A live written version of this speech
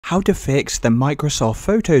how to fix the Microsoft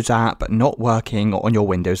Photos app not working on your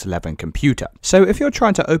Windows 11 computer. So if you're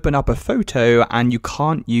trying to open up a photo and you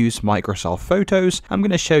can't use Microsoft Photos, I'm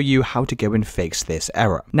going to show you how to go and fix this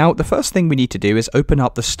error. Now, the first thing we need to do is open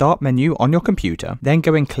up the Start menu on your computer, then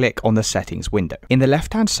go and click on the Settings window. In the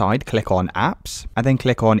left-hand side, click on Apps, and then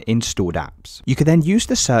click on Installed Apps. You can then use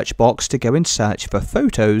the search box to go and search for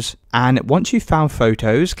Photos, and once you've found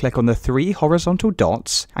Photos, click on the 3 horizontal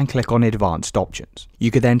dots and click on Advanced Options.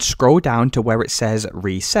 You could then scroll down to where it says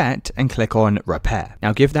Reset and click on Repair.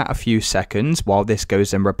 Now give that a few seconds while this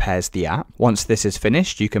goes and repairs the app. Once this is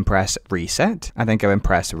finished, you can press Reset and then go and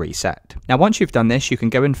press Reset. Now once you've done this, you can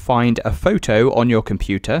go and find a photo on your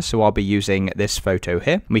computer. So I'll be using this photo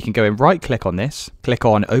here. We can go and right click on this, click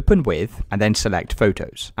on Open With, and then select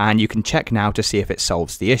Photos. And you can check now to see if it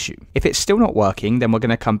solves the issue. If it's still not working, then we're going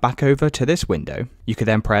to come back over to this window. You can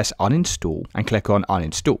then press Uninstall and click on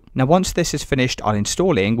Uninstall. Now once this is finished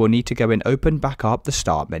uninstalling, we'll need to go and open back up the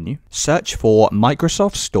Start menu, search for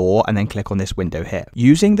Microsoft Store, and then click on this window here.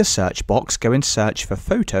 Using the search box, go and search for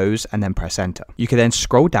Photos and then press Enter. You can then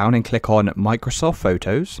scroll down and click on Microsoft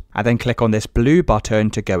Photos and then click on this blue button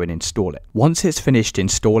to go and install it. Once it's finished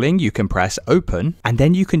installing, you can press Open, and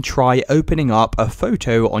then you can try opening up a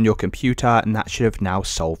photo on your computer, and that should have now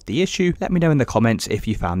solved the issue. Let me know in the comments if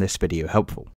you found this video helpful.